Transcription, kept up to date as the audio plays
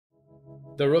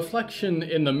The reflection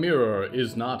in the mirror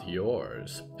is not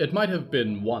yours. It might have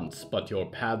been once, but your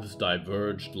paths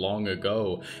diverged long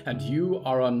ago, and you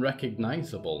are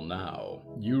unrecognizable now.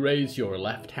 You raise your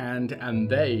left hand, and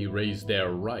they raise their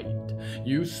right.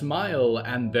 You smile,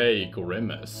 and they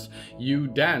grimace. You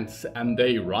dance, and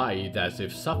they writhe as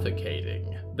if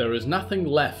suffocating. There is nothing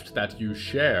left that you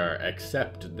share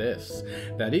except this,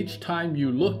 that each time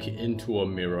you look into a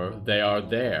mirror, they are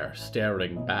there,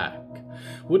 staring back.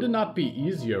 Would it not be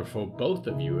easier for both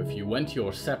of you if you went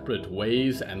your separate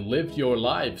ways and lived your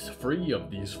lives free of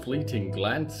these fleeting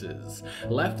glances,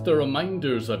 left the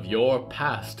reminders of your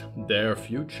past, their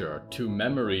future, to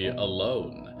memory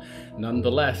alone?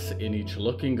 Nonetheless, in each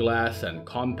looking glass and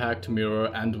compact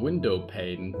mirror and window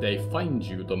pane, they find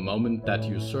you the moment that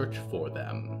you search for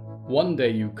them. One day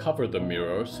you cover the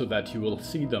mirror so that you will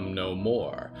see them no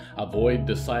more, avoid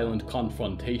the silent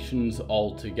confrontations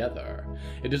altogether.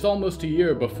 It is almost a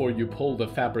year before you pull the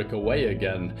fabric away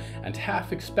again, and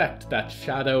half expect that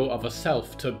shadow of a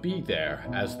self to be there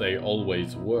as they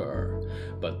always were.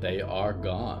 But they are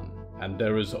gone, and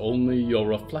there is only your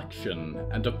reflection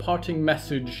and a parting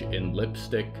message in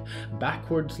lipstick,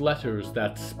 backwards letters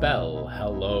that spell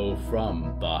hello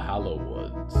from the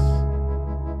Hallowoods.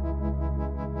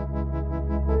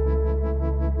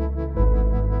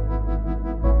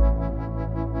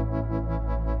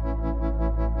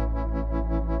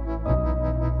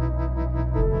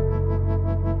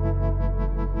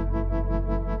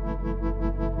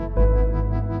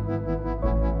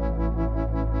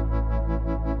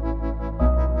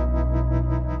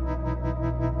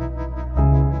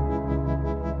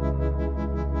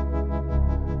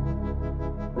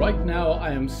 Right now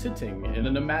I am sitting in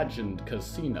an imagined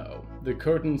casino. The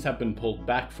curtains have been pulled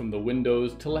back from the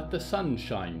windows to let the sun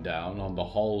shine down on the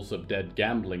halls of dead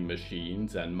gambling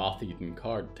machines and moth-eaten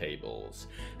card tables.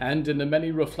 And in the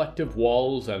many reflective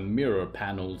walls and mirror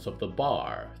panels of the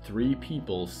bar, 3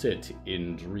 people sit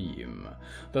in dream.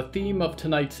 The theme of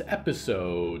tonight's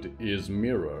episode is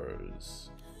mirrors.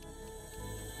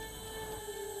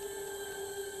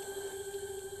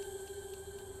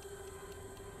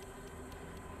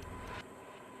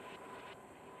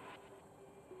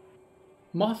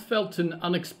 Moth felt an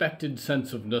unexpected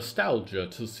sense of nostalgia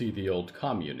to see the old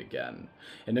commune again.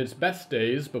 In its best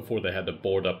days, before they had to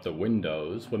board up the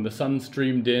windows, when the sun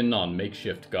streamed in on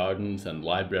makeshift gardens and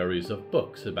libraries of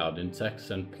books about insects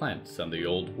and plants and the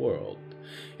old world.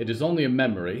 It is only a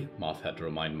memory, Moth had to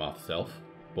remind Mothself,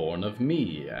 born of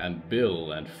me and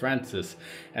Bill and Francis,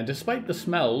 and despite the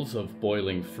smells of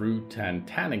boiling fruit and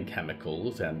tanning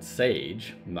chemicals and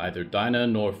sage, neither Dinah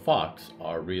nor Fox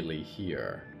are really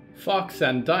here. Fox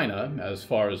and Dinah, as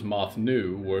far as Moth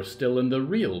knew, were still in the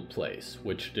real place,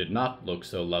 which did not look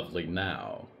so lovely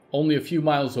now. Only a few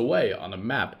miles away on a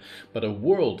map, but a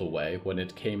world away when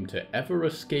it came to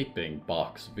ever-escaping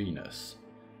Box Venus.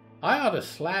 "I ought to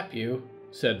slap you,"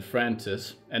 said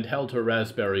Francis, and held her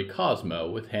raspberry Cosmo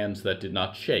with hands that did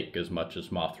not shake as much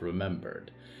as Moth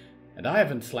remembered. "And I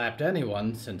haven't slapped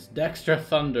anyone since Dexter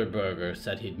Thunderburger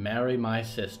said he'd marry my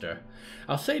sister.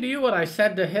 I'll say to you what I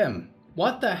said to him.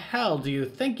 What the hell do you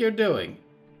think you're doing?"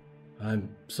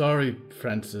 "I'm sorry,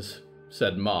 Francis,"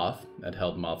 said Moth, and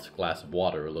held Moth's glass of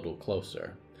water a little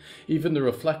closer. Even the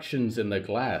reflections in the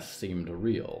glass seemed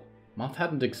real. Moth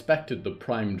hadn't expected the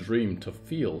prime dream to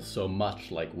feel so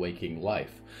much like waking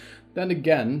life. Then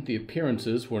again, the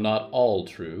appearances were not all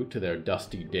true to their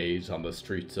dusty days on the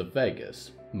streets of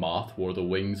Vegas. Moth wore the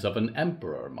wings of an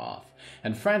emperor moth,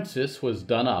 and Francis was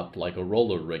done up like a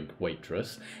roller rink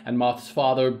waitress, and Moth's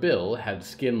father, Bill, had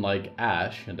skin like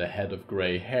ash and a head of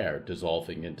gray hair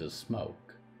dissolving into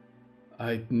smoke.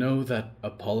 "I know that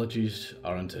apologies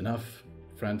aren't enough,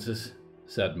 Francis,"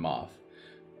 said Moth,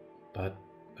 "but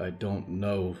I don't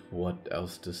know what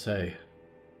else to say."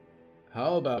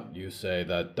 "How about you say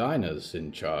that Dinah's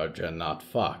in charge and not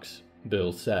Fox?"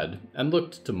 Bill said, and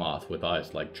looked to Moth with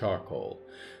eyes like charcoal.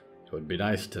 "It would be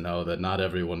nice to know that not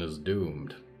everyone is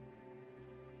doomed."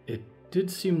 "It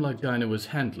did seem like Dinah was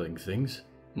handling things,"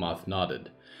 Moth nodded.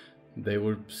 "They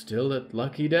were still at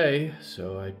Lucky Day,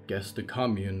 so I guess the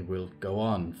commune will go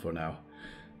on for now.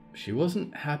 She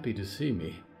wasn't happy to see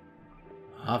me."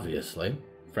 "Obviously,"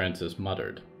 Francis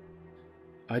muttered.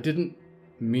 "I didn't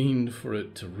mean for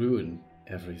it to ruin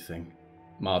everything,"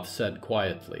 Moth said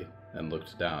quietly, and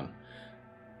looked down.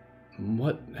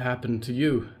 "What happened to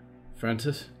you,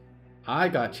 Francis?" "I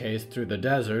got chased through the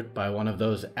desert by one of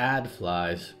those ad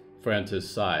flies," Francis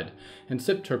sighed, and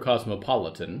sipped her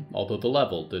cosmopolitan, although the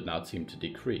level did not seem to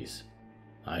decrease.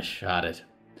 "I shot it,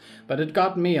 but it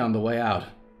got me on the way out.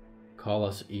 Call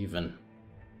us even."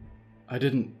 "I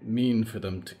didn't mean for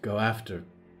them to go after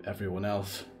everyone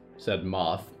else, said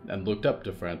Moth, and looked up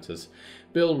to Francis.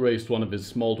 Bill raised one of his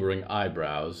smoldering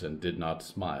eyebrows and did not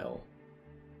smile.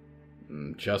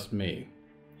 Just me,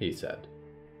 he said.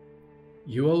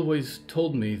 You always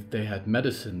told me they had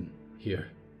medicine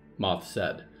here, Moth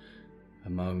said,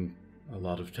 among a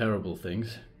lot of terrible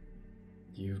things.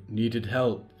 You needed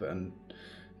help, and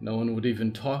no one would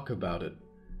even talk about it.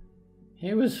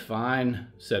 He was fine,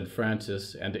 said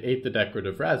Francis, and ate the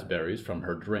decorative raspberries from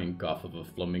her drink off of a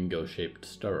flamingo-shaped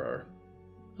stirrer.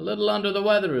 A little under the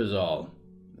weather is all.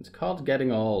 It's called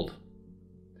getting old.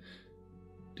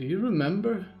 Do you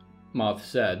remember? Moth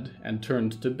said, and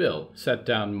turned to Bill, set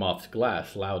down Moth's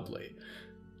glass loudly.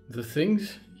 The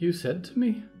things you said to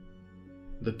me?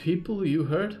 The people you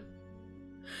hurt?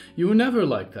 You were never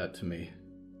like that to me.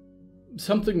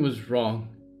 Something was wrong.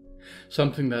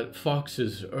 Something that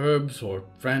Fox's herbs or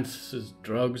Francis's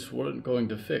drugs weren't going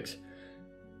to fix.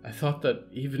 I thought that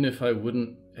even if I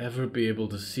wouldn't ever be able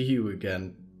to see you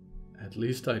again, at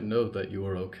least I'd know that you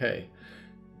were okay.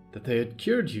 That they had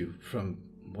cured you from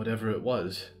whatever it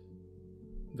was.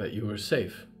 That you were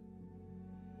safe.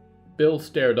 Bill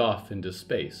stared off into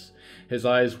space. His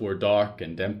eyes were dark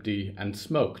and empty, and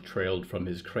smoke trailed from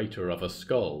his crater of a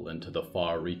skull into the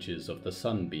far reaches of the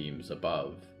sunbeams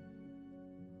above.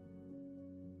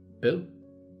 Bill?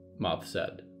 Moth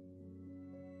said.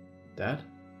 Dad?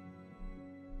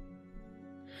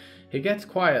 He gets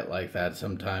quiet like that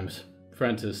sometimes,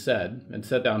 Francis said, and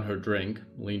set down her drink,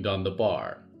 leaned on the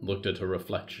bar, looked at her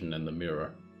reflection in the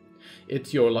mirror.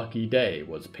 It's Your Lucky Day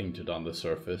was painted on the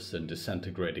surface in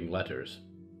disintegrating letters.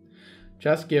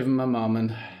 Just give him a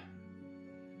moment.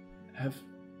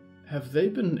 Have they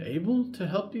been able to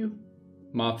help you?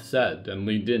 Moth said, and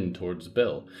leaned in towards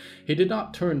Bill. He did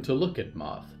not turn to look at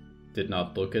Moth, did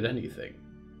not look at anything.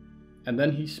 And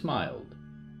then he smiled.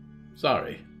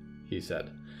 Sorry, he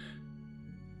said.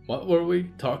 What were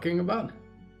we talking about?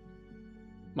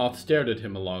 Moth stared at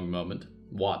him a long moment,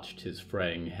 watched his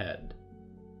fraying head.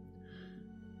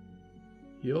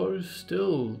 You're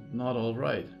still not all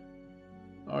right,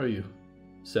 are you?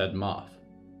 Said Moth.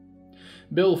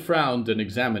 Bill frowned and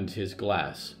examined his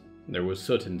glass. There was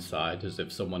soot inside, as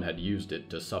if someone had used it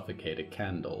to suffocate a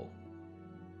candle.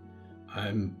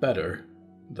 I'm better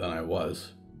than I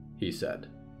was, he said.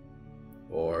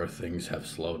 Or things have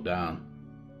slowed down.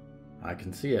 I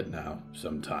can see it now,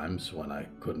 sometimes, when I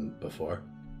couldn't before.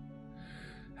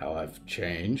 How I've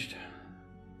changed,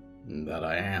 and that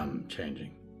I am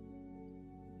changing.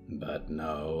 But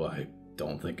no, I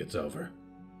don't think it's over.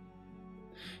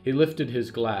 He lifted his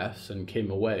glass and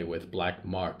came away with black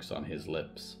marks on his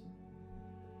lips.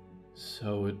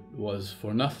 So it was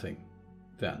for nothing,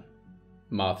 then,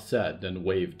 Moth said and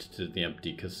waved to the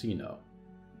empty casino.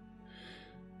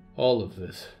 All of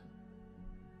this.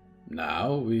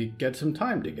 Now we get some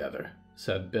time together,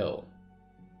 said Bill.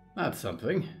 That's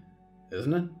something,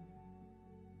 isn't it?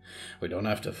 We don't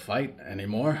have to fight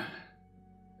anymore.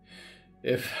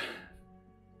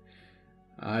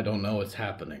 I don't know what's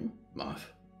happening,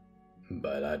 Moth,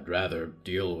 but I'd rather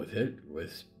deal with it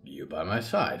with you by my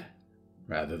side,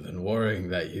 rather than worrying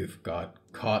that you've got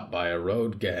caught by a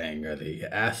road gang or the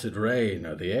acid rain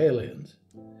or the aliens.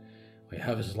 We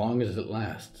have as long as it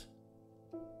lasts.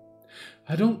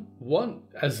 I don't want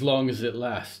as long as it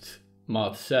lasts,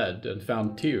 Moth said, and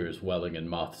found tears welling in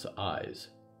Moth's eyes.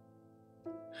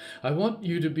 I want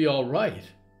you to be all right.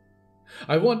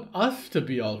 I want us to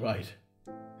be all right.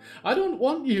 I don't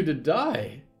want you to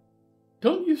die.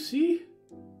 Don't you see?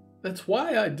 That's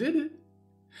why I did it.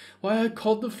 Why I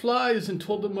called the flies and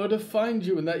told them where to find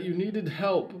you and that you needed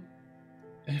help.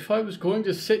 And if I was going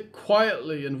to sit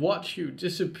quietly and watch you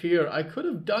disappear, I could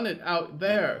have done it out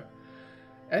there.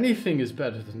 Anything is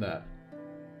better than that.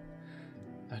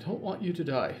 I don't want you to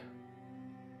die.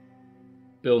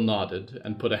 Bill nodded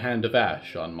and put a hand of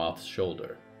ash on Moth's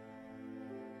shoulder.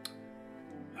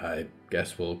 I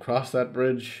guess we'll cross that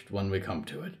bridge when we come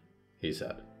to it, he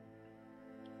said.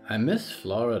 I miss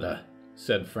Florida,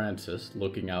 said Francis,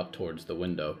 looking out towards the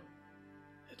window.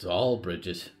 It's all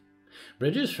bridges.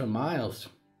 Bridges for miles.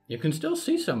 You can still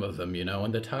see some of them,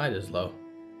 when the tide is low.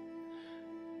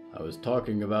 I was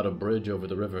talking about a bridge over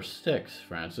the River Styx,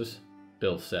 Francis,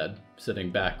 Bill said, sitting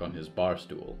back on his bar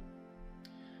stool.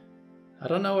 I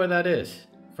don't know where that is,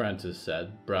 Francis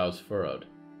said, brows furrowed.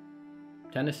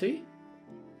 Tennessee?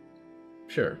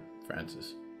 Sure,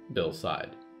 Francis, Bill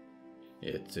sighed.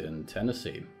 It's in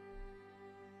Tennessee.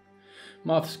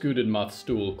 Moth scooted Moth's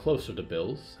stool closer to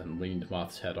Bill's and leaned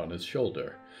Moth's head on his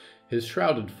shoulder. His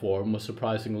shrouded form was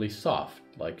surprisingly soft,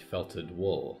 like felted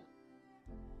wool.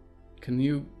 Can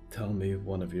you tell me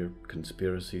one of your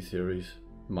conspiracy theories?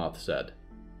 Moth said.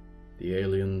 The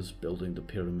aliens building the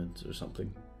pyramids or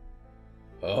something.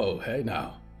 Oh, hey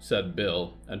now, said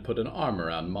Bill, and put an arm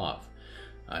around Moth.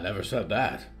 I never said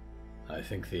that. I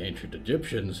think the ancient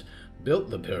Egyptians built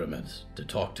the pyramids to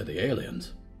talk to the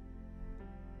aliens.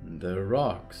 They're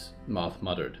rocks, Moth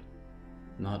muttered.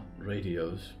 Not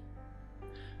radios.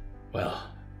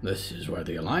 Well, this is where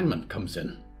the alignment comes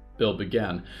in, Bill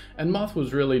began, and Moth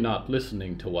was really not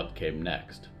listening to what came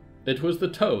next. It was the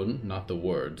tone, not the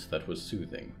words, that was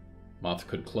soothing. Moth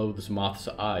could close Moth's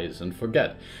eyes and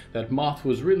forget that Moth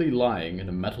was really lying in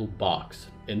a metal box,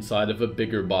 inside of a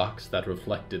bigger box that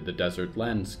reflected the desert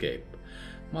landscape.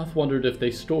 Moth wondered if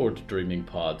they stored dreaming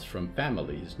pods from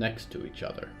families next to each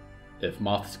other. If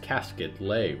Moth's casket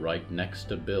lay right next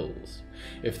to Bill's.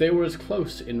 If they were as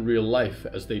close in real life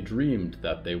as they dreamed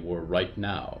that they were right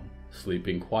now,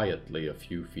 sleeping quietly a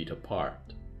few feet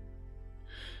apart.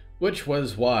 Which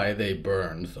was why they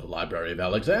burned the Library of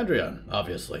Alexandria,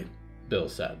 obviously, Bill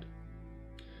said.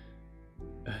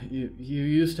 You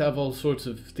used to have all sorts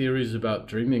of theories about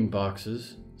dreaming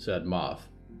boxes, said Moth.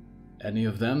 Any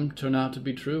of them turn out to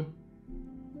be true?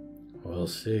 We'll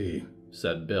see,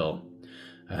 said Bill.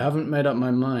 I haven't made up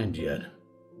my mind yet.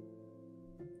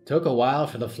 Took a while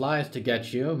for the flies to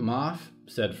get you, Moth,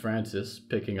 said Frances,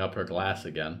 picking up her glass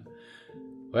again.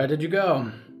 Where did you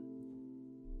go?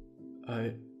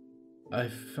 I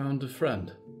found a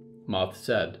friend, Moth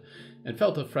said, and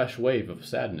felt a fresh wave of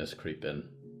sadness creep in.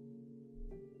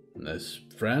 This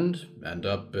friend end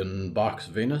up in Box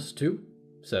Venus, too?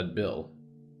 Said Bill.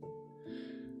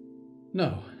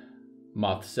 No,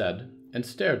 Moth said, and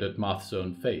stared at Moth's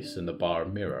own face in the bar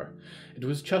mirror. It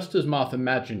was just as Moth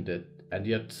imagined it, and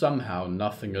yet somehow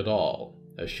nothing at all.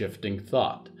 A shifting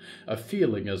thought, a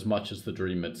feeling as much as the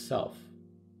dream itself.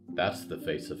 That's the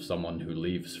face of someone who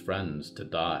leaves friends to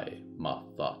die,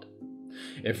 Moth thought.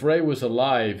 If Ray was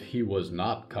alive, he was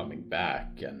not coming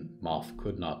back, and Moth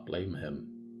could not blame him.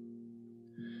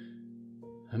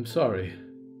 I'm sorry,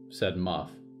 said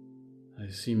Moth. I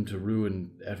seem to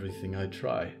ruin everything I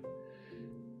try.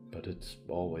 But it's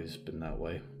always been that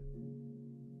way.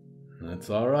 That's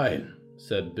all right,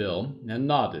 said Bill, and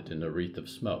nodded in a wreath of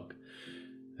smoke.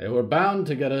 They were bound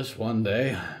to get us one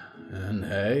day, and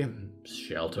hey,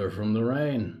 shelter from the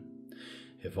rain.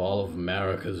 If all of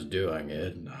America's doing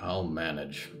it, I'll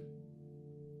manage.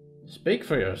 Speak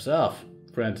for yourself,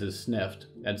 Frances sniffed,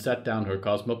 and set down her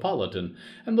Cosmopolitan,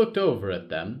 and looked over at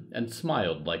them, and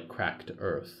smiled like cracked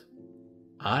earth.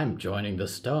 I'm joining the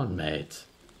Stone Maids.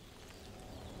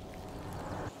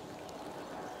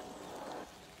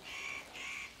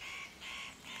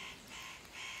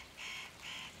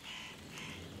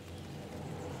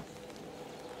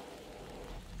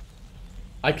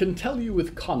 I can tell you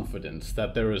with confidence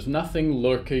that there is nothing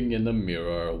lurking in the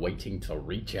mirror waiting to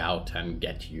reach out and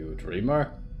get you,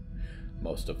 dreamer.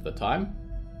 Most of the time.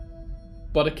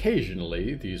 But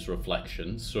occasionally these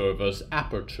reflections serve as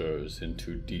apertures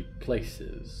into deep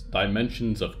places,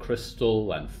 dimensions of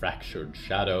crystal and fractured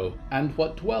shadow, and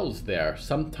what dwells there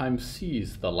sometimes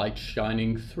sees the light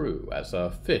shining through, as a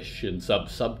fish in some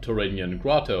subterranean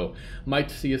grotto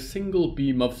might see a single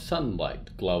beam of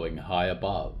sunlight glowing high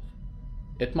above.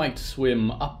 It might swim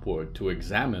upward to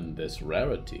examine this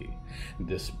rarity,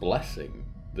 this blessing,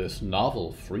 this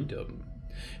novel freedom.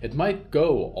 It might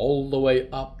go all the way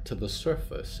up to the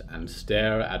surface and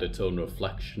stare at its own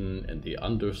reflection in the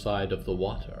underside of the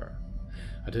water.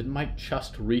 And it might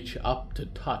just reach up to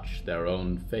touch their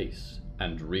own face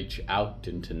and reach out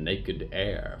into naked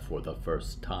air for the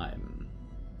first time.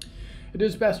 It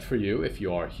is best for you, if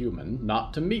you are human,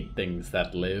 not to meet things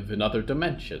that live in other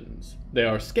dimensions. They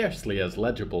are scarcely as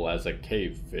legible as a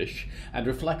cave fish, and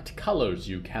reflect colors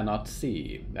you cannot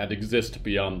see, and exist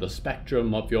beyond the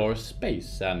spectrum of your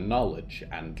space and knowledge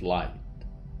and light.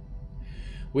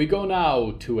 We go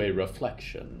now to a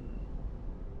reflection.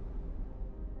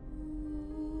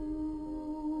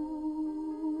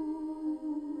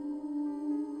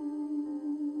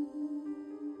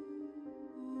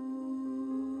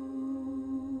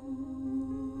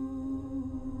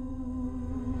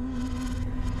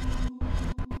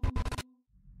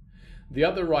 The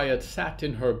other Riot sat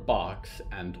in her box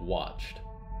and watched.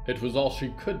 It was all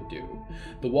she could do.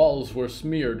 The walls were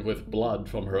smeared with blood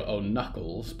from her own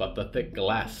knuckles, but the thick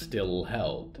glass still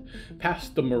held.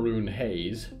 Past the maroon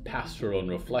haze, past her own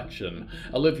reflection,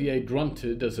 Olivier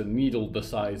grunted as a needle the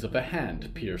size of a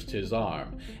hand pierced his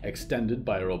arm, extended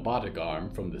by a robotic arm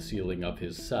from the ceiling of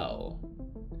his cell.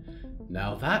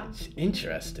 Now that's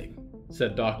interesting,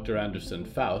 said Dr. Anderson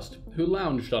Faust, who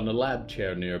lounged on a lab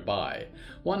chair nearby,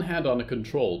 one hand on a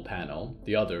control panel,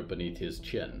 the other beneath his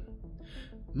chin.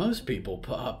 Most people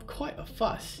put up quite a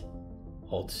fuss.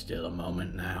 Hold still a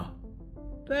moment now.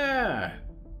 There!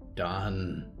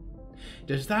 Done.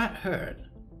 Does that hurt?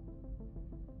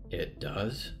 It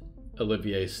does,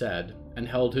 Olivier said, and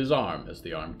held his arm as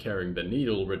the arm carrying the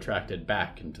needle retracted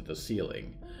back into the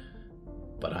ceiling.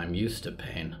 But I'm used to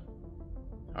pain.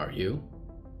 Are you?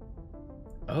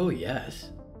 Oh,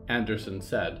 yes, Anderson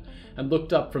said, and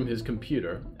looked up from his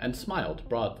computer and smiled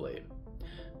broadly.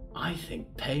 I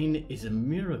think pain is a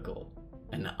miracle,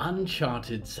 an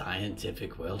uncharted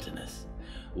scientific wilderness,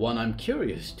 one I'm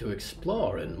curious to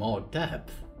explore in more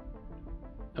depth.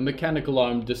 A mechanical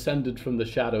arm descended from the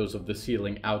shadows of the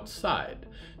ceiling outside,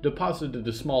 deposited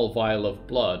a small vial of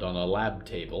blood on a lab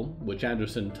table, which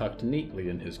Anderson tucked neatly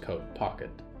in his coat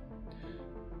pocket.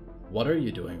 What are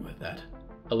you doing with that?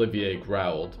 Olivier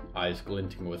growled, eyes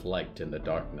glinting with light in the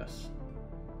darkness.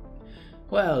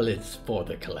 Well, it's for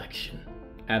the collection,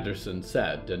 Anderson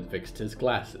said and fixed his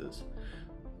glasses.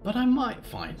 But I might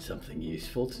find something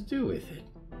useful to do with it.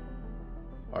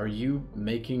 Are you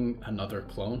making another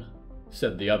clone?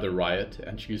 Said the other Riot,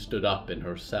 and she stood up in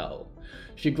her cell.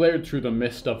 She glared through the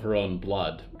mist of her own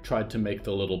blood, tried to make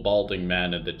the little balding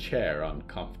man in the chair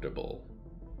uncomfortable.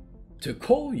 To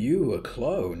call you a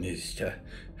clone is to...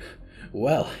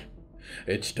 well,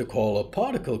 it's to call a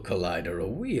particle collider a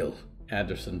wheel,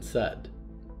 Anderson said.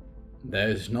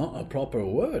 There's not a proper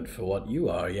word for what you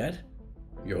are yet.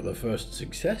 You're the first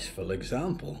successful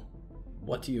example.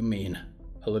 What do you mean?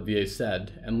 Olivier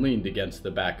said, and leaned against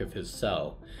the back of his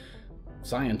cell.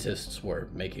 Scientists were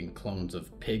making clones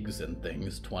of pigs and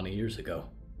things 20 years ago.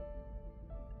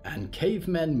 And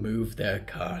cavemen moved their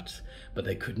carts, but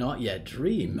they could not yet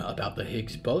dream about the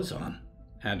Higgs boson,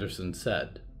 Anderson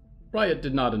said. Riot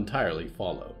did not entirely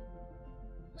follow.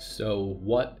 So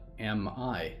what am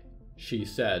I? She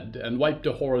said, and wiped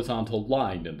a horizontal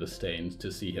line in the stains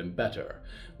to see him better,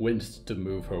 winced to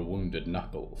move her wounded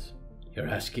knuckles. You're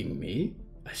asking me,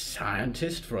 a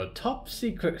scientist for a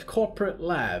top-secret corporate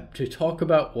lab, to talk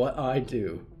about what I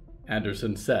do?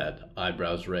 Anderson said,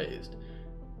 eyebrows raised.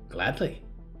 Gladly.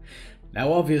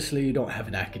 Now obviously you don't have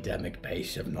an academic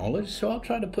base of knowledge, so I'll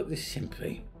try to put this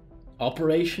simply.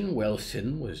 Operation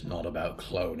Wilson was not about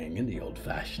cloning in the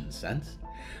old-fashioned sense.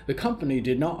 The company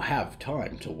did not have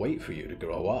time to wait for you to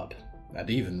grow up, and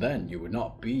even then you would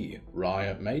not be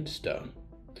Riot Maidstone.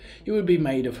 You would be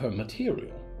made of her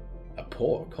material, a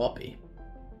poor copy.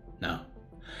 Now,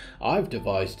 I've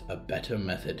devised a better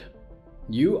method.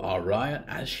 You are Riot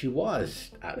as she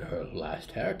was at her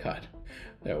last haircut.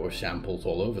 There were samples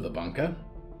all over the bunker.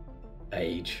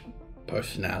 Age,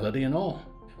 personality and all.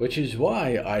 Which is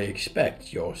why I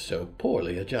expect you're so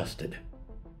poorly adjusted.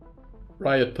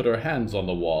 Riot put her hands on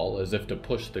the wall as if to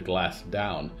push the glass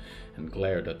down and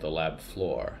glared at the lab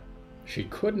floor. She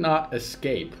could not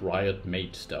escape Riot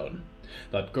Maidstone.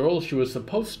 That girl she was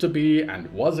supposed to be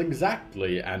and was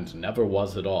exactly and never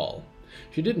was at all.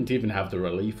 She didn't even have the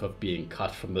relief of being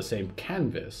cut from the same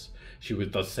canvas. She was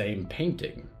the same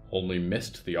painting, only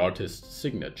missed the artist's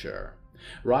signature.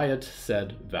 Riot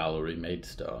said Valerie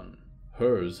Maidstone.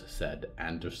 Hers said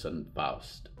Anderson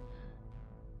Faust.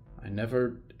 I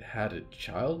never had a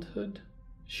childhood?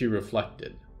 She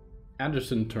reflected.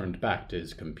 Anderson turned back to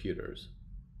his computers.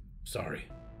 Sorry,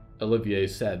 Olivier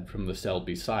said from the cell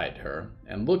beside her,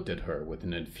 and looked at her with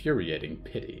an infuriating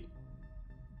pity.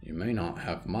 You may not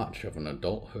have much of an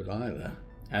adulthood either,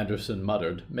 Anderson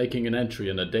muttered, making an entry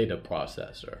in a data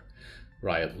processor.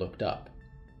 Riot looked up.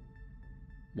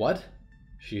 What?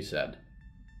 She said.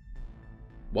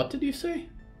 What did you say?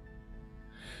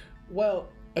 Well,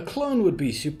 a clone would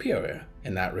be superior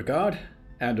in that regard,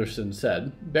 Anderson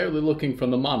said, barely looking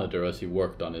from the monitor as he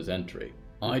worked on his entry.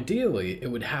 Ideally,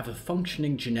 it would have a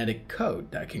functioning genetic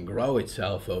code that can grow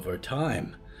itself over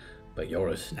time. But you're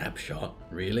a snapshot,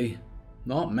 really.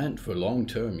 Not meant for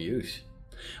long-term use.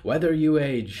 Whether you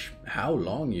age, how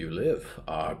long you live,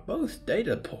 are both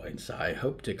data points I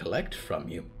hope to collect from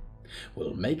you.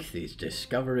 We'll make these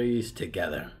discoveries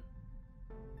together.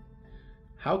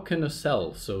 How can a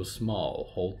cell so small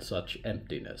hold such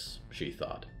emptiness, she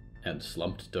thought, and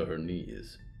slumped to her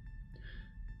knees.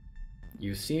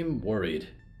 You seem worried,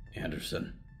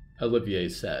 Anderson, Olivier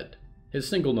said. His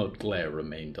single-note glare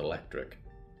remained electric.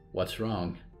 What's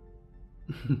wrong?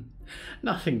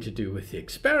 Nothing to do with the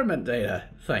experiment data,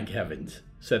 thank heavens,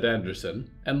 said Anderson,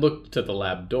 and looked to the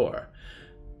lab door.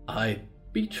 I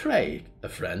betrayed a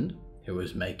friend who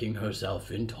was making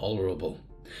herself intolerable,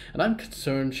 and I'm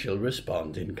concerned she'll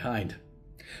respond in kind.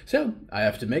 So I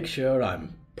have to make sure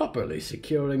I'm properly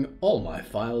securing all my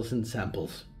files and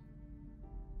samples.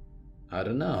 I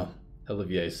don't know,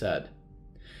 Olivier said.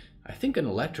 I think an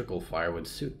electrical fire would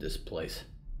suit this place.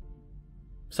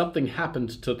 Something happened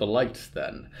to the lights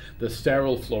then. The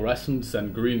sterile fluorescence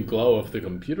and green glow of the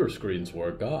computer screens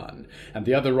were gone, and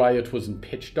the other riot was in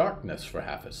pitch darkness for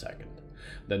half a second.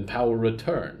 Then power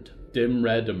returned, dim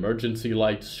red emergency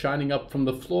lights shining up from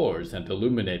the floors and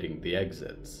illuminating the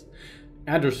exits.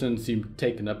 Anderson seemed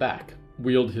taken aback,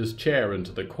 wheeled his chair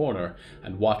into the corner,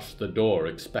 and watched the door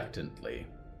expectantly.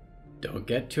 "Don't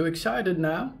get too excited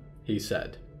now," he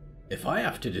said. "If I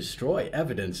have to destroy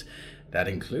evidence, that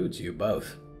includes you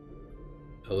both."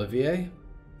 "Olivier?"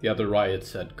 the other riot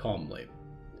said calmly.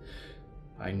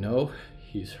 "I know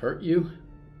he's hurt you,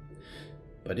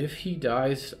 but if he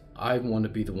dies, I want to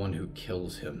be the one who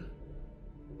kills him."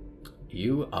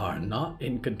 "You are not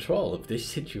in control of this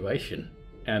situation,"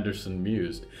 Anderson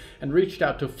mused, and reached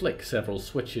out to flick several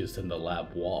switches in the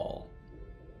lab wall.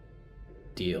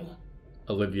 "Deal,"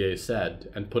 Olivier said,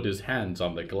 and put his hands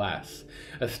on the glass.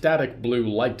 A static blue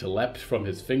light leapt from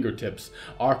his fingertips,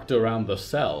 arced around the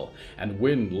cell, and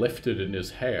wind lifted in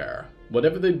his hair.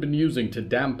 Whatever they'd been using to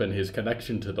dampen his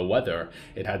connection to the weather,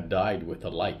 it had died with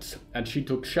the lights, and she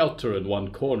took shelter in one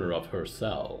corner of her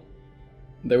cell.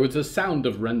 There was a sound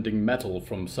of rending metal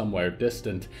from somewhere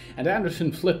distant, and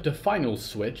Anderson flipped a final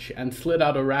switch and slid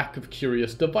out a rack of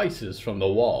curious devices from the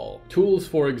wall. Tools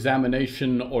for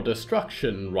examination or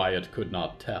destruction, Riot could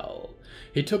not tell.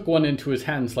 He took one into his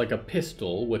hands like a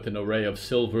pistol, with an array of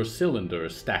silver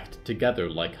cylinders stacked together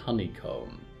like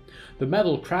honeycomb. The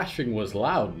metal crashing was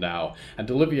loud now,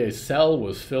 and Olivier's cell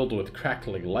was filled with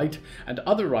crackling light, and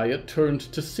other Riot turned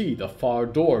to see the far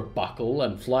door buckle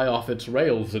and fly off its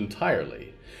rails entirely.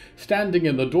 Standing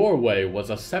in the doorway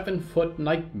was a 7-foot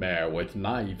nightmare with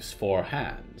knives for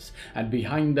hands, and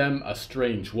behind them a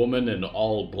strange woman in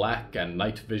all black and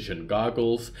night vision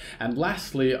goggles, and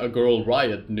lastly a girl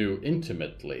Riot knew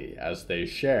intimately, as they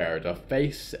shared a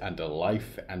face and a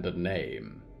life and a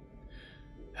name.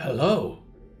 "Hello.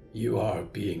 You are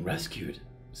being rescued,"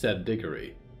 said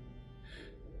Diggory.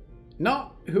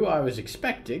 "Not who I was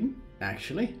expecting,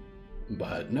 actually,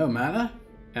 but no matter,"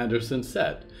 Anderson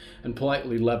said, and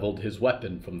politely leveled his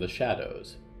weapon from the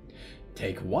shadows.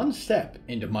 "Take one step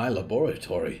into my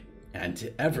laboratory,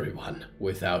 and everyone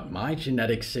without my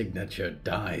genetic signature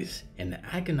dies in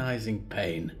agonizing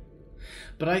pain.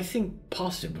 But I think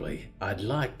possibly I'd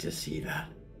like to see that.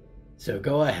 So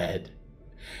go ahead.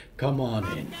 Come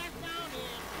on in."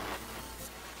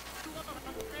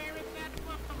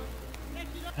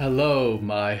 Hello,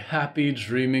 my happy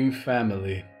dreaming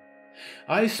family.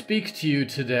 I speak to you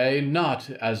today not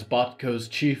as Botco's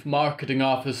chief marketing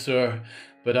officer,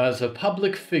 but as a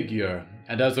public figure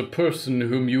and as a person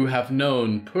whom you have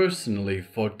known personally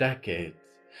for decades.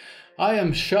 I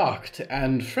am shocked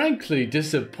and frankly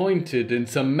disappointed in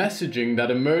some messaging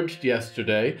that emerged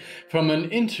yesterday from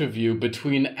an interview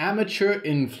between amateur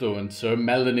influencer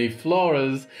Melanie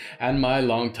Flores and my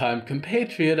longtime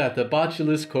compatriot at the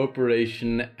Botulus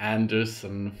Corporation,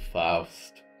 Anderson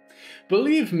Faust.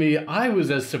 Believe me, I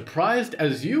was as surprised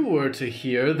as you were to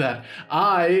hear that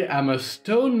I am a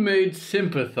stone-made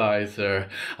sympathizer,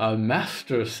 a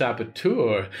master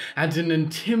saboteur, and an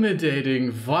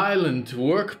intimidating, violent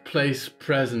workplace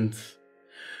presence.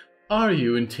 Are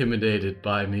you intimidated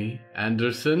by me,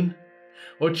 Anderson?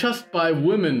 Or just by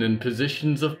women in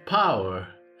positions of power?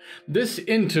 This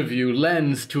interview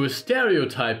lends to a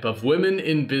stereotype of women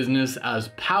in business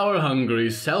as power-hungry,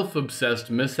 self-obsessed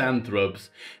misanthropes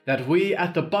that we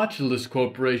at the Botulus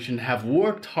Corporation have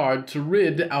worked hard to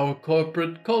rid our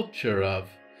corporate culture of.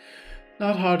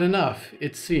 Not hard enough,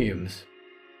 it seems.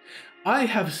 I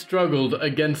have struggled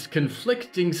against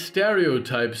conflicting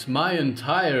stereotypes my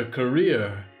entire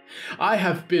career. I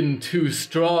have been too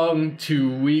strong, too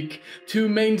weak, too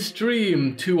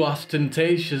mainstream, too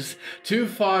ostentatious, too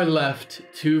far left,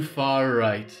 too far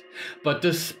right. But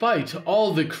despite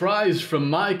all the cries from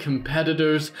my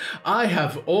competitors, I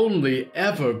have only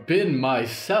ever been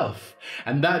myself,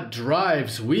 and that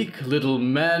drives weak little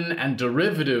men and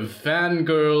derivative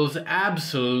fangirls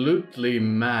absolutely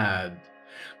mad.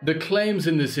 The claims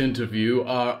in this interview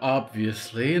are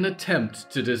obviously an attempt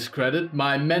to discredit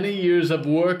my many years of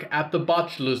work at the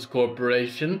Botulus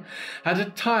Corporation at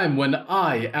a time when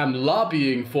I am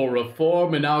lobbying for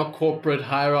reform in our corporate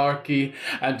hierarchy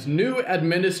and new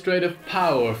administrative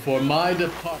power for my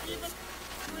department.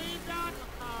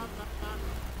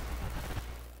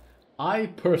 I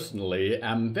personally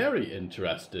am very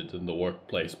interested in the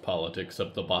workplace politics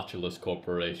of the Botulus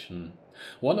Corporation.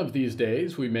 One of these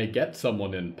days we may get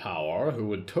someone in power who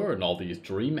would turn all these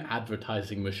dream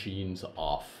advertising machines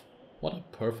off. What a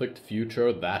perfect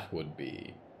future that would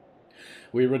be.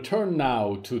 We return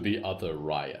now to the other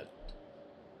riot.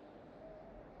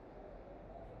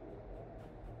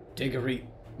 Diggory,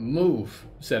 Move,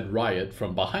 said Riot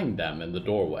from behind them in the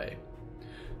doorway.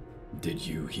 Did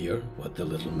you hear what the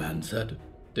little man said?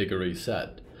 Diggory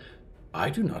said. I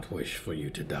do not wish for you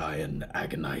to die an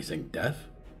agonizing death.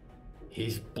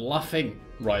 He's bluffing,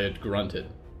 Riot grunted.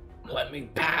 Let me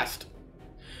past.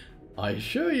 I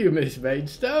assure you, Miss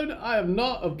Maidstone, I am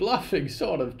not a bluffing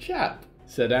sort of chap,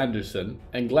 said Anderson,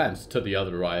 and glanced to the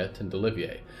other Riot and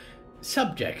Olivier.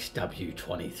 Subjects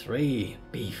W23,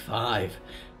 B5,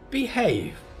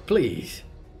 behave, please.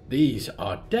 These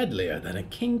are deadlier than a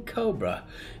king cobra,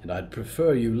 and I'd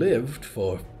prefer you lived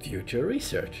for future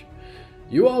research.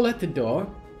 You all at the door,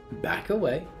 back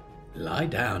away, lie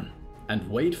down, and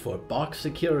wait for box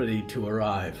security to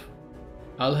arrive.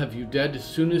 I'll have you dead as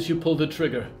soon as you pull the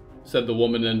trigger, said the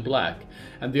woman in black,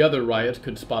 and the other Riot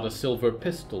could spot a silver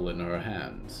pistol in her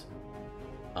hands.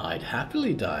 I'd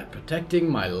happily die protecting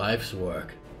my life's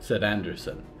work, said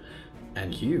Anderson,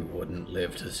 and you wouldn't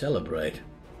live to celebrate.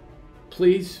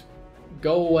 Please,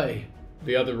 go away,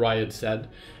 the other Riot said,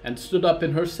 and stood up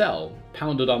in her cell,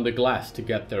 pounded on the glass to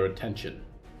get their attention.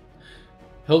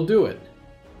 He'll do it.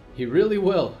 He really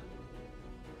will.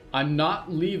 I'm not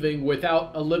leaving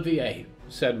without Olivier,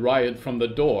 said Riot from the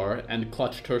door and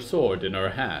clutched her sword in her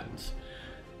hands.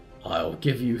 I'll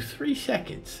give you 3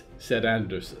 seconds, said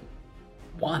Anderson.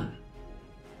 1.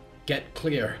 Get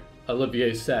clear,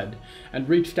 Olivier said, and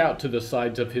reached out to the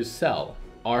sides of his cell.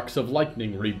 Arcs of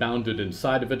lightning rebounded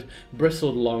inside of it,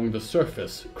 bristled along the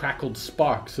surface, crackled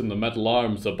sparks in the metal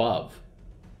arms above.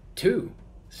 2,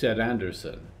 said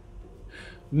Anderson.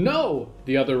 No!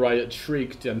 The other Riot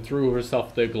shrieked and threw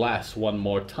herself the glass one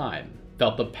more time,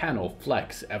 felt the panel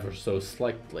flex ever so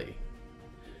slightly.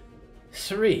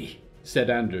 3,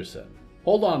 said Anderson.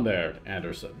 Hold on there,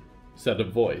 Anderson, said a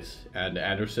voice, and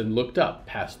Anderson looked up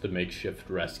past the makeshift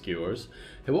rescuers,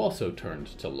 who also turned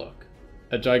to look.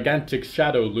 A gigantic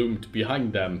shadow loomed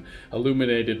behind them,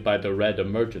 illuminated by the red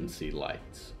emergency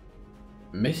lights.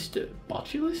 Mr.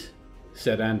 Botulus?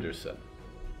 Said Anderson.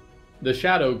 The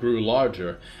shadow grew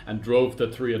larger and drove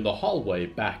the 3 in the hallway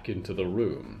back into the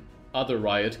room. Other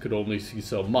Riot could only see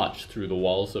so much through the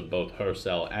walls of both her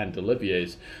cell and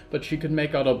Olivier's, but she could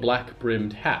make out a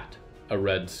black-brimmed hat, a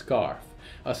red scarf,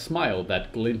 a smile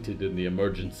that glinted in the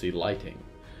emergency lighting.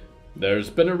 There's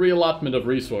been a reallotment of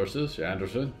resources,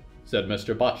 Anderson, said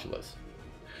Mr. Botulus.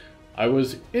 I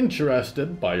was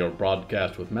interested by your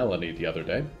broadcast with Melanie the other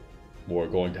day. We're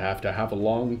going to have a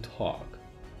long talk.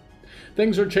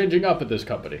 Things are changing up at this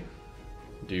company.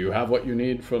 Do you have what you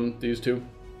need from these 2?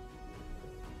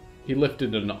 He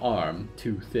lifted an arm,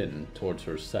 too thin, towards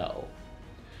her cell.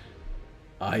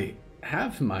 I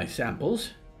have my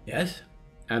samples, yes,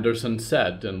 Anderson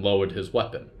said and lowered his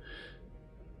weapon.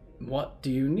 What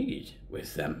do you need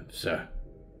with them, sir?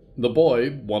 The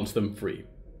boy wants them free,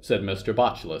 said Mr.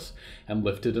 Botulus, and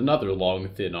lifted another long,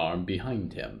 thin arm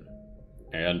behind him.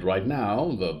 And right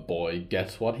now, the boy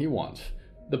gets what he wants.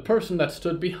 The person that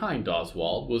stood behind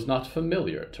Oswald was not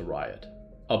familiar to Riot.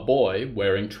 A boy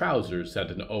wearing trousers and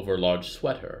an overlarge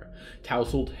sweater,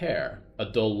 tousled hair, a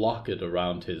dull locket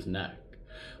around his neck.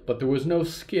 But there was no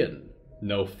skin,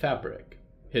 no fabric.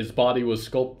 His body was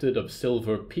sculpted of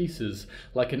silver pieces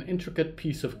like an intricate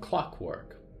piece of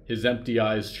clockwork. His empty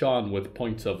eyes shone with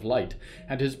points of light,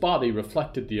 and his body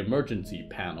reflected the emergency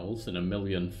panels in a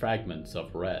million fragments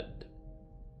of red.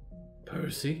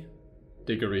 Percy?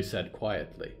 Diggory said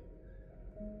quietly.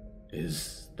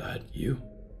 Is that you?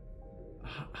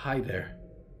 Hi there,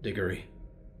 Diggory,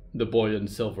 the boy in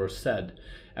silver said,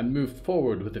 and moved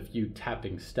forward with a few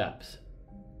tapping steps.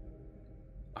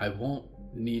 I won't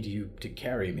need you to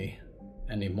carry me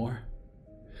anymore.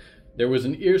 There was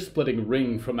an ear-splitting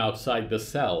ring from outside the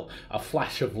cell, a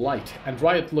flash of light, and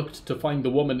Riot looked to find the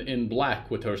woman in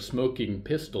black with her smoking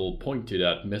pistol pointed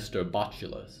at Mr.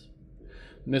 Botulus.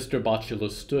 Mr.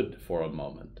 Botulus stood for a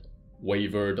moment,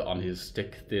 wavered on his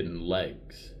stick-thin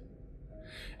legs,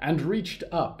 and reached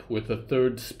up with a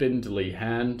third spindly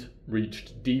hand,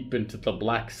 reached deep into the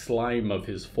black slime of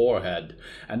his forehead,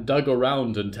 and dug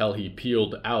around until he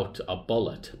peeled out a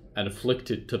bullet and flicked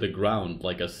it to the ground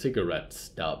like a cigarette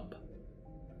stub.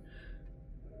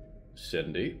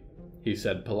 Cindy, he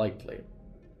said politely,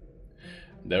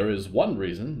 there is one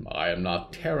reason I am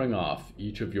not tearing off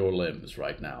each of your limbs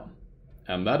right now,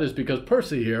 and that is because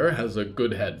Percy here has a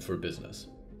good head for business.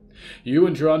 You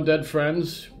and your undead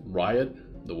friends, Riot,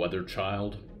 the Weather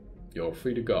Child, you're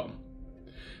free to go.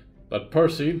 But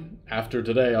Percy, after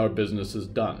today our business is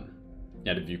done,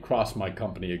 and if you cross my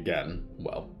company again,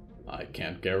 well, I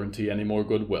can't guarantee any more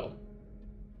goodwill.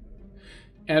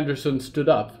 Anderson stood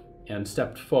up and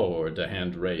stepped forward, a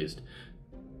hand raised.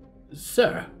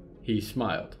 Sir, he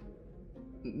smiled.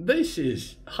 This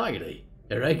is highly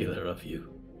irregular of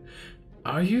you.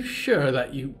 Are you sure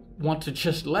that you want to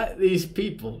just let these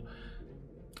people...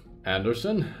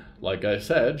 Anderson, like I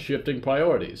said, shifting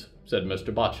priorities, said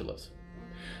Mr. Botulus.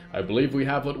 I believe we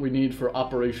have what we need for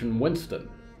Operation Winston.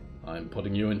 I'm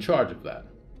putting you in charge of that.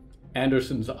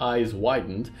 Anderson's eyes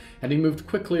widened, and he moved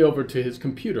quickly over to his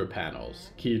computer panels,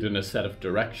 keyed in a set of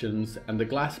directions, and the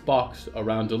glass box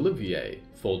around Olivier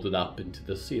folded up into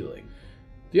the ceiling.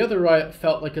 The other Riot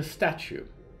felt like a statue,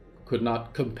 could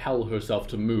not compel herself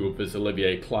to move as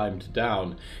Olivier climbed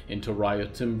down into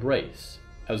Riot's embrace,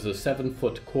 as the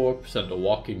 7-foot corpse and a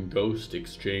walking ghost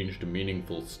exchanged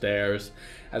meaningful stares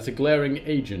as a glaring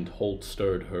agent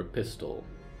holstered her pistol.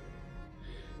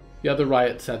 The other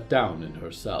Riot sat down in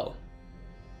her cell.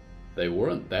 They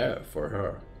weren't there for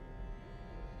her.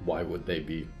 Why would they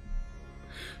be?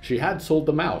 She had sold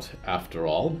them out, after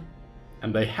all,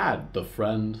 and they had the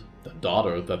friend, the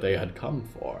daughter that they had come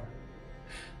for.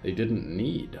 They didn't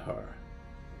need her.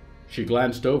 She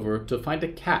glanced over to find a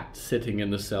cat sitting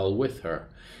in the cell with her.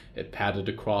 It padded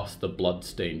across the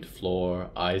blood-stained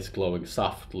floor, eyes glowing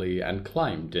softly, and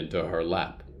climbed into her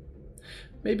lap.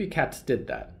 Maybe cats did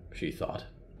that, she thought,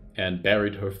 and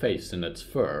buried her face in its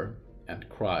fur and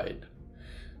cried.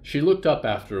 She looked up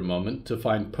after a moment to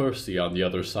find Percy on the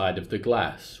other side of the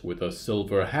glass, with a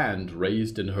silver hand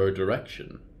raised in her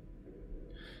direction.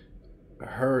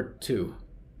 Her too,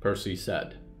 Percy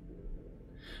said.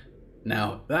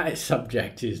 Now, that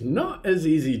subject is not as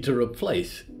easy to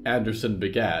replace, Anderson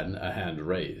began, a hand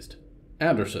raised.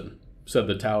 Anderson, said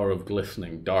the tower of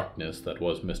glistening darkness that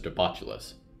was Mr.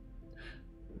 Botulus.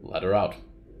 Let her out.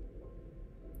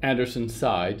 Anderson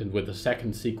sighed, and with the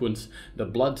second sequence, the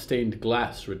blood-stained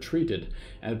glass retreated,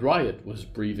 and Riot was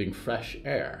breathing fresh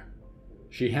air.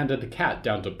 She handed the cat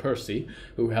down to Percy,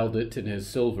 who held it in his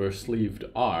silver-sleeved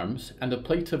arms, and a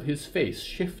plate of his face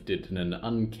shifted in an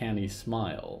uncanny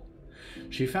smile.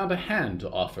 She found a hand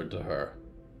offered to her,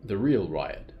 the real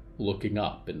Riot, looking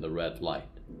up in the red light.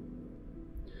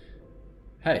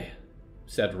 Hey,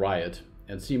 said Riot,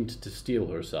 and seemed to steel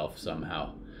herself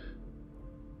somehow.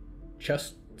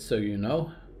 Just so you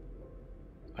know,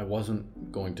 I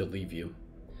wasn't going to leave you.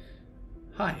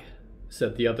 Hi,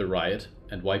 said the other Riot,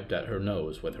 and wiped at her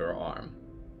nose with her arm.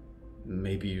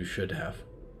 Maybe you should have.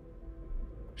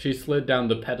 She slid down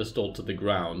the pedestal to the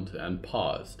ground and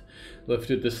paused,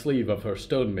 lifted the sleeve of her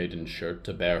Stone Maiden shirt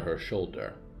to bare her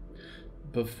shoulder.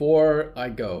 Before I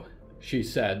go, she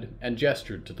said, and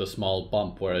gestured to the small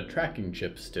bump where a tracking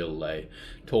chip still lay,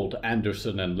 told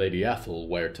Anderson and Lady Ethel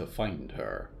where to find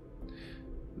her.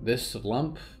 This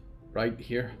lump, right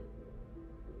here,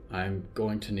 I'm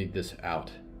going to need this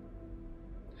out.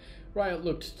 Riot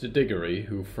looked to Diggory,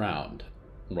 who frowned.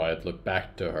 Riot looked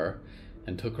back to her,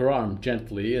 and took her arm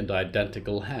gently in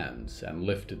identical hands, and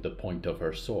lifted the point of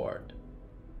her sword.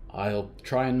 I'll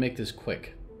try and make this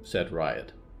quick, said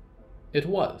Riot. It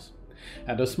was,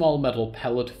 and a small metal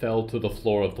pellet fell to the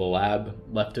floor of the lab,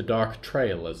 left a dark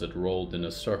trail as it rolled in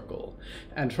a circle,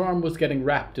 and her arm was getting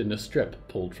wrapped in a strip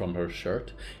pulled from her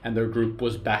shirt, and their group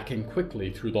was backing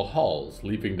quickly through the halls,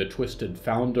 leaving the twisted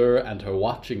founder and her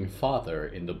watching father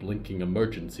in the blinking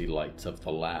emergency lights of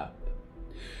the lab.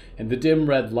 In the dim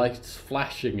red lights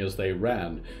flashing as they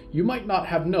ran, you might not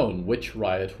have known which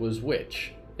Riot was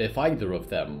which, if either of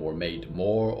them were made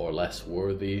more or less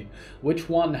worthy, which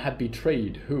one had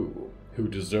betrayed who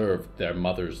deserved their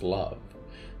mother's love.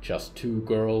 Just two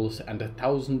girls and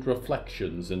 1,000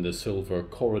 reflections in the silver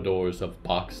corridors of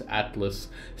Box Atlas,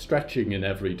 stretching in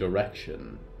every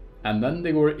direction. And then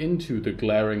they were into the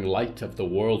glaring light of the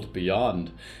world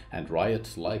beyond, and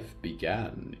Riot's life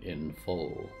began in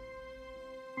full.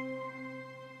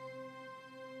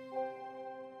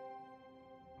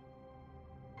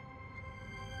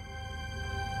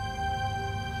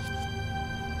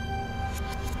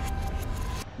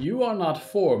 You are not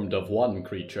formed of one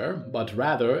creature, but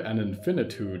rather an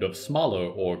infinitude of smaller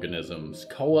organisms,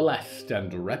 coalesced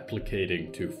and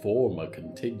replicating to form a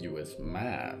contiguous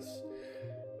mass.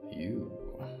 You.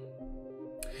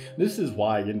 This is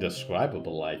why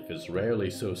indescribable life is rarely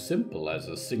so simple as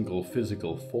a single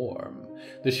physical form.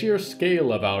 The sheer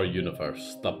scale of our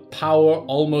universe, the power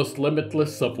almost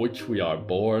limitless of which we are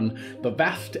born, the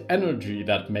vast energy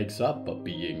that makes up a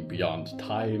being beyond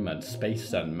time and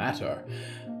space and matter.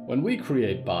 When we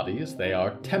create bodies, they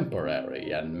are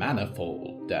temporary and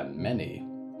manifold and many,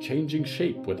 changing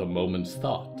shape with a moment's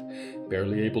thought,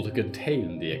 barely able to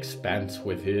contain the expanse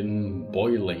within,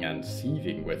 boiling and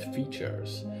seething with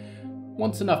features.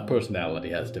 Once enough personality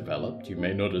has developed, you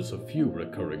may notice a few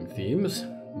recurring themes.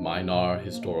 Mine are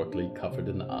historically covered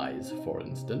in eyes, for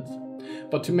instance.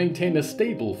 But to maintain a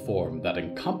stable form that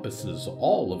encompasses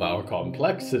all of our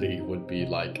complexity would be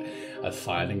like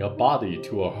assigning a body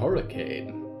to a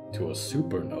hurricane, to a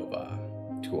supernova,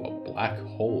 to a black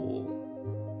hole.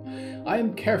 I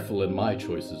am careful in my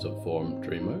choices of form,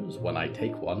 dreamers, when I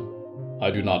take one. I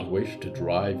do not wish to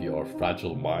drive your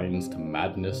fragile minds to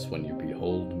madness when you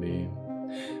behold me.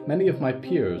 Many of my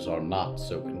peers are not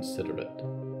so considerate.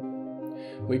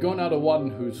 We go now to one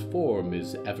whose form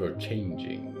is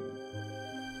ever-changing.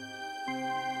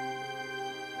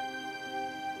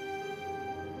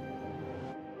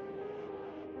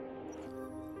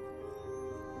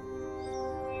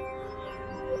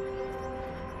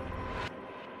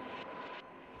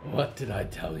 What did I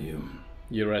tell you?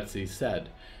 Yaretzi said,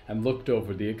 and looked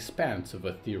over the expanse of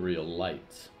ethereal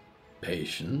lights.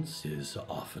 Patience is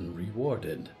often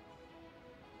rewarded.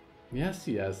 Yes,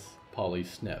 Polly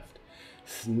sniffed.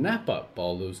 Snap up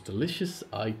all those delicious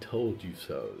I told you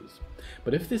so's.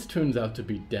 But if this turns out to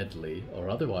be deadly or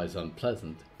otherwise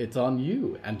unpleasant, it's on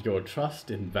you and your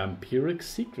trust in vampiric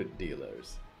secret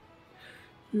dealers.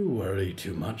 You worry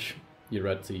too much.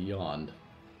 Yaretzi yawned.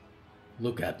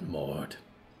 Look at Mort.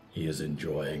 He is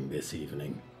enjoying this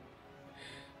evening.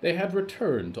 They had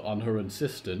returned, on her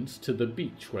insistence, to the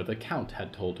beach where the Count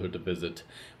had told her to visit,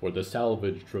 where the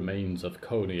salvaged remains of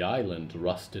Coney Island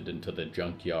rusted into the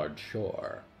junkyard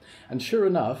shore. And sure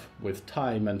enough, with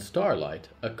time and starlight,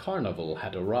 a carnival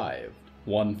had arrived,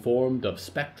 one formed of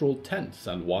spectral tents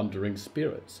and wandering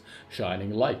spirits,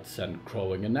 shining lights and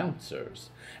crowing announcers.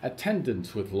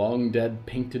 Attendants with long-dead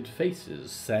painted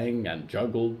faces sang and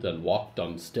juggled and walked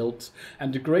on stilts,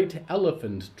 and a great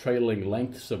elephant trailing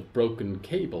lengths of broken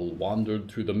cable wandered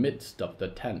through the midst of the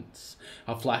tents.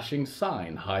 A flashing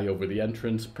sign high over the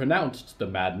entrance pronounced the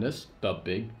madness the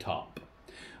Big Top.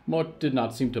 Mort did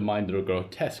not seem to mind the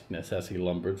grotesqueness as he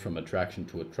lumbered from attraction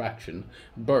to attraction,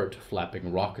 Bert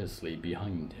flapping raucously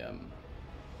behind him.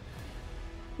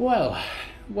 "Well,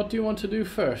 what do you want to do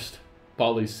first?"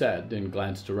 Polly said and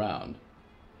glanced around.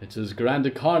 "It's as grand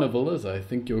a carnival as I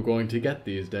think you're going to get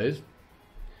these days."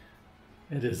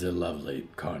 It is a lovely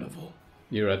carnival,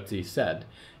 Yaretzi said,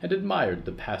 and admired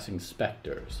the passing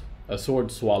specters. A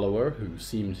sword-swallower who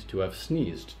seemed to have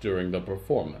sneezed during the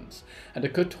performance, and a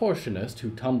contortionist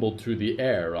who tumbled through the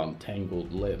air on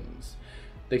tangled limbs.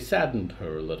 They saddened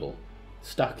her a little,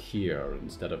 stuck here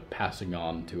instead of passing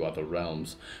on to other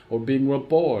realms, or being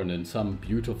reborn in some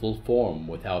beautiful form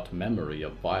without memory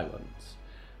of violence.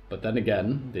 But then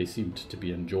again, they seemed to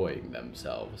be enjoying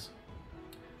themselves.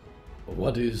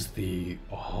 What is the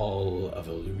Hall of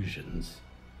Illusions?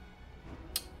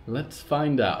 Let's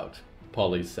find out,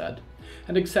 Polly said,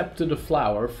 and accepted a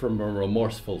flower from a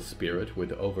remorseful spirit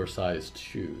with oversized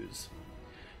shoes.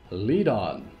 Lead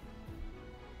on.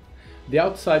 The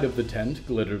outside of the tent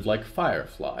glittered like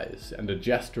fireflies, and a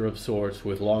jester of sorts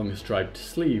with long striped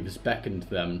sleeves beckoned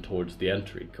them towards the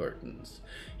entry curtains.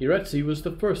 Yaretzi was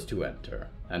the first to enter,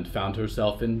 and found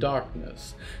herself in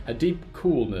darkness, a deep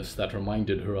coolness that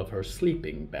reminded her of her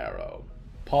sleeping barrow.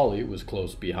 Polly was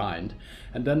close behind,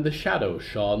 and then the shadow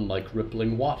shone like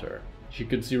rippling water. She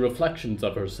could see reflections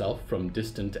of herself from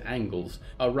distant angles,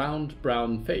 a round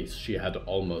brown face she had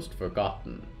almost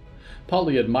forgotten.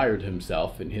 Polly admired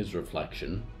himself in his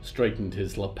reflection, straightened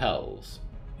his lapels.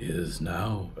 Is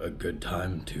now a good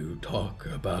time to talk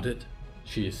about it?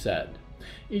 She said.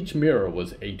 Each mirror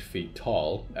was 8 feet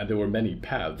tall, and there were many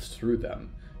paths through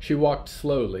them. She walked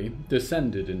slowly,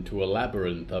 descended into a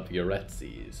labyrinth of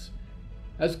Yaretzis.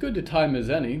 As good a time as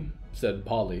any, said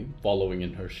Polly, following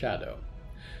in her shadow.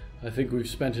 I think we've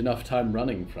spent enough time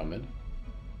running from it.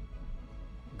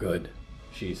 Good,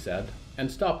 she said,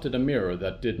 and stopped at a mirror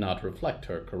that did not reflect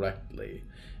her correctly.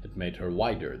 It made her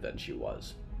wider than she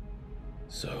was.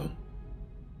 So,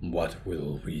 what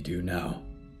will we do now?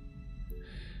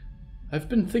 I've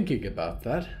been thinking about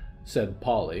that, said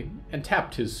Polly, and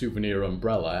tapped his souvenir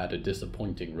umbrella at a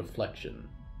disappointing reflection.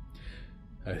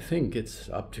 I think it's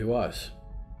up to us.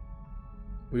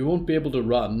 We won't be able to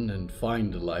run and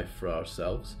find a life for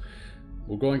ourselves.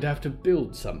 We're going to have to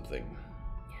build something,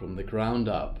 from the ground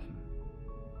up.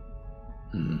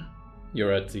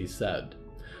 Yaretzi said.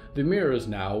 The mirrors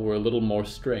now were a little more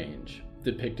strange,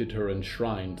 depicted her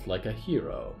enshrined like a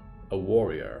hero, a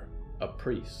warrior, a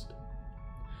priest.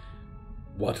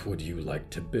 What would you like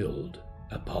to build,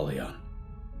 Apollyon?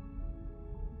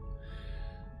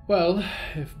 Well,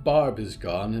 if Barb is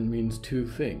gone, it means 2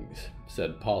 things,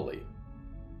 said Polly.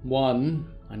 1,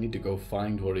 I need to go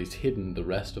find where he's hidden the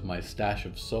rest of my stash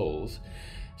of souls,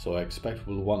 so I expect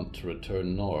we'll want to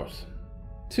return north.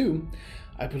 2,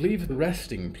 I believe the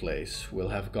resting place will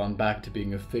have gone back to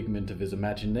being a figment of his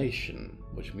imagination,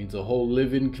 which means a whole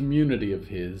live-in community of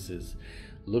his is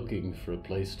looking for a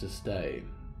place to stay.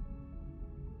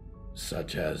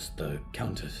 Such as the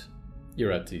Countess,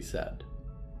 Yaretzi said.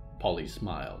 Polly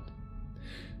smiled.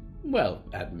 Well,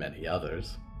 and many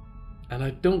others. And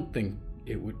I don't think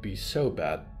it would be so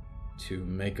bad to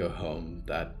make a home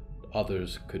that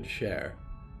others could share.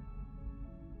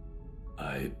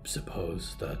 I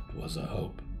suppose that was a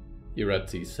hope,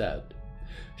 Yaretzi said.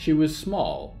 She was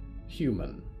small,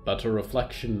 human, but her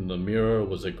reflection in the mirror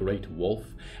was a great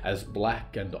wolf, as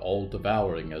black and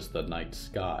all-devouring as the night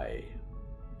sky.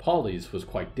 Polly's was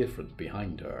quite different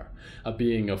behind her, a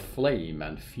being of flame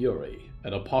and fury,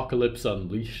 an apocalypse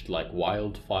unleashed like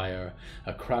wildfire,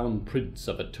 a crown prince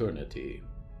of eternity.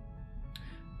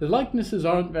 The likenesses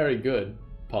aren't very good,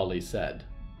 Polly said.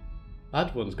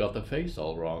 That one's got the face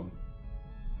all wrong.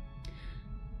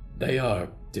 They are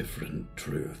different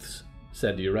truths,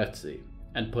 said Yaretzi,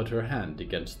 and put her hand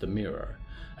against the mirror.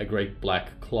 A great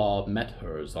black claw met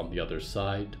hers on the other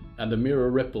side, and the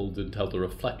mirror rippled until the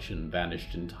reflection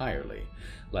vanished entirely,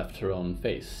 left her own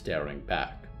face staring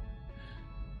back.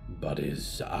 But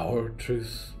is our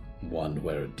truth one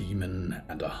where a demon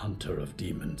and a hunter of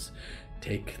demons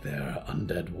take their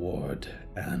undead ward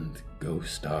and go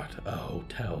start a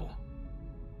hotel?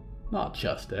 Not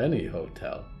just any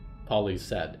hotel, Polly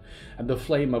said, and the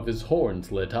flame of his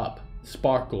horns lit up,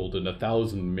 sparkled in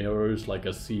 1,000 mirrors like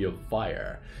a sea of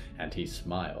fire, and he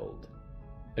smiled.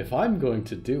 If I'm going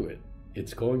to do it,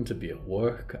 it's going to be a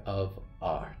work of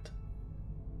art.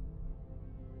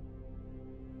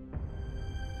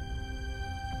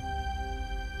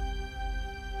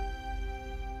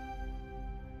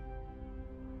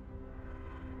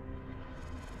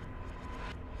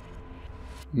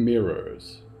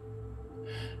 Mirrors.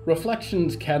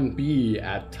 Reflections can be,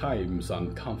 at times,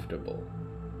 uncomfortable.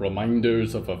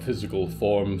 Reminders of a physical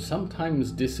form,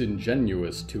 sometimes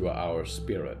disingenuous to our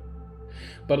spirit.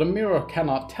 But a mirror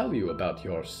cannot tell you about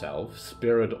yourself,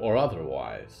 spirit or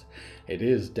otherwise. It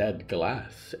is dead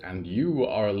glass, and you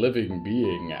are a living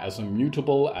being as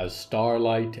immutable as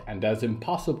starlight and as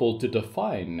impossible to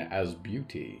define as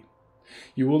beauty.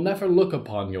 You will never look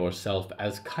upon yourself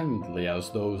as kindly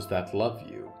as those that love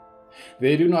you.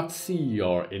 They do not see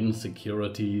your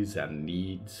insecurities and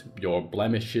needs, your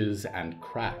blemishes and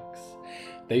cracks.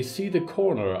 They see the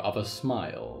corner of a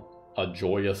smile, a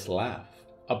joyous laugh,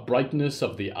 a brightness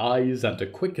of the eyes and a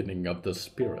quickening of the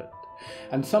spirit,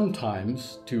 and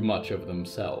sometimes too much of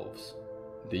themselves.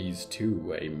 These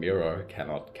too a mirror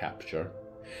cannot capture.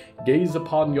 Gaze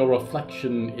upon your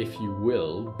reflection if you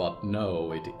will, but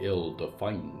know it ill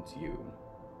defines you.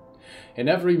 In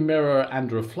every mirror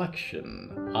and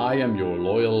reflection, I am your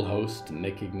loyal host,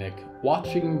 Nick,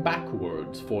 watching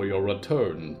backwards for your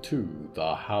return to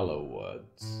the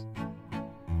Hallowoods.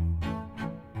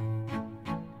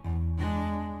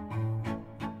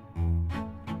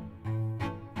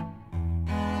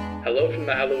 Hello from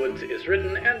the Hallowoods is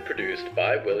written and produced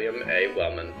by William A.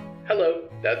 Wellman. Hello,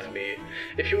 that's me.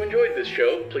 If you enjoyed this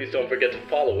show, please don't forget to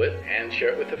follow it and share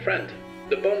it with a friend.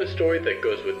 The bonus story that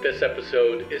goes with this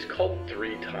episode is called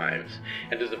 3 Times,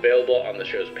 and is available on the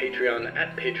show's Patreon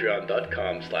at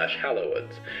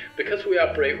patreon.com/Hallowoods. Because we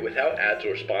operate without ads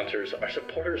or sponsors, our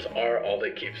supporters are all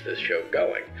that keeps this show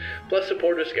going. Plus,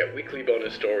 supporters get weekly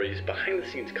bonus stories,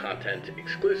 behind-the-scenes content,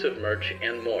 exclusive merch,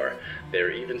 and more.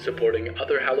 They're even supporting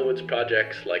other Hallowoods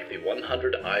projects like the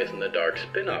 100 Eyes in the Dark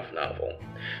spin-off novel.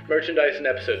 Merchandise and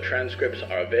episode transcripts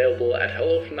are available at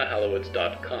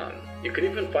hellofromthehallowoods.com. You can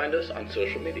even find us on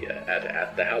social media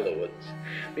at the Hallowoods.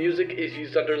 Music is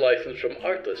used under license from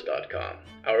Artlist.com.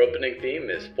 Our opening theme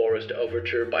is Forest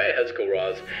Overture by Yehezkel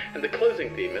Raz, and the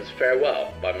closing theme is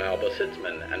Farewell by Malba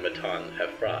Sitzman and Matan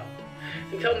Efrat.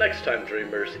 Until next time,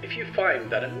 dreamers, if you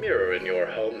find that a mirror in your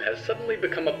home has suddenly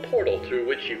become a portal through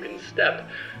which you can step,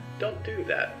 don't do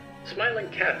that. Smiling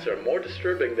cats are more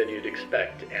disturbing than you'd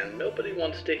expect, and nobody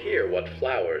wants to hear what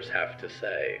flowers have to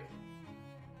say.